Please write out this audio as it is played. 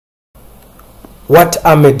What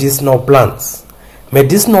are medicinal plants?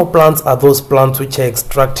 Medicinal plants are those plants which are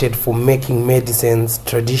extracted for making medicines,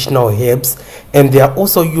 traditional herbs, and they are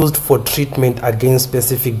also used for treatment against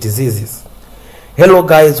specific diseases. Hello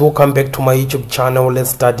guys, welcome back to my YouTube channel. Let's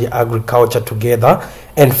study agriculture together.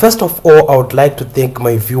 And first of all, I would like to thank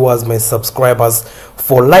my viewers, my subscribers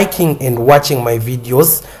for liking and watching my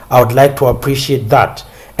videos. I would like to appreciate that.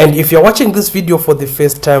 And if you're watching this video for the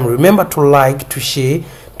first time, remember to like, to share,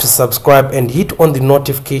 to subscribe and hit on the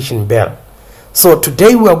notification bell. So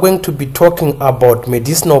today we are going to be talking about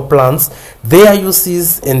medicinal plants, their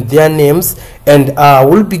uses and their names, and I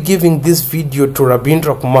will be giving this video to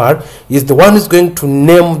Ravindra Kumar. He's the one who's going to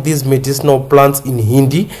name these medicinal plants in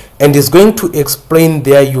Hindi and is going to explain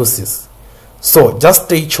their uses. So just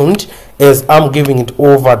stay tuned as I'm giving it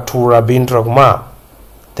over to Ravindra Kumar.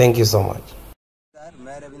 Thank you so much.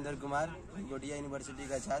 मैं रविंद्र कुमार गोटिया university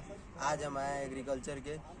का छात्र आज हम आए agriculture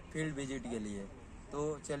के field visit के लिए।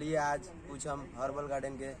 तो चलिए आज कुछ हम हर्बल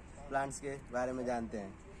गार्डन के प्लांट्स के बारे में जानते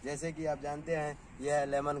हैं। जैसे कि आप जानते हैं यह है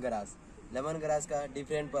लेमन ग्रास। लेमन ग्रास का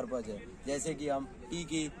डिफरेंट पर्पज है, जैसे कि हम टी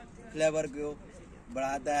की फ्लेवर को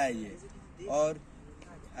बढ़ाता है ये। और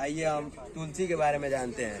आइए हम तुलसी के बारे में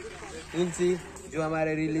जानते हैं। तुलसी जो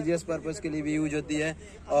हमारे रिलीजियस पर्पज के लिए भी यूज होती है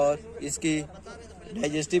और इसकी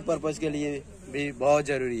डाइजेस्टिव पर्पज के लिए भी बहुत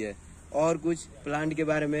ज़रूरी है। और कुछ प्लांट के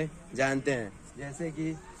बारे में जानते हैं, जैसे कि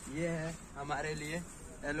ये है हमारे लिए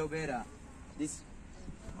एलोवेरा।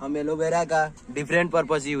 हम एलोवेरा का डिफरेंट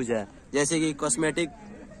पर्पस यूज है, जैसे कि कॉस्मेटिक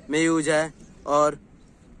में यूज है और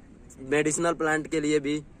मेडिसिनल प्लांट के लिए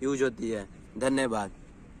भी यूज होती है। धन्यवाद।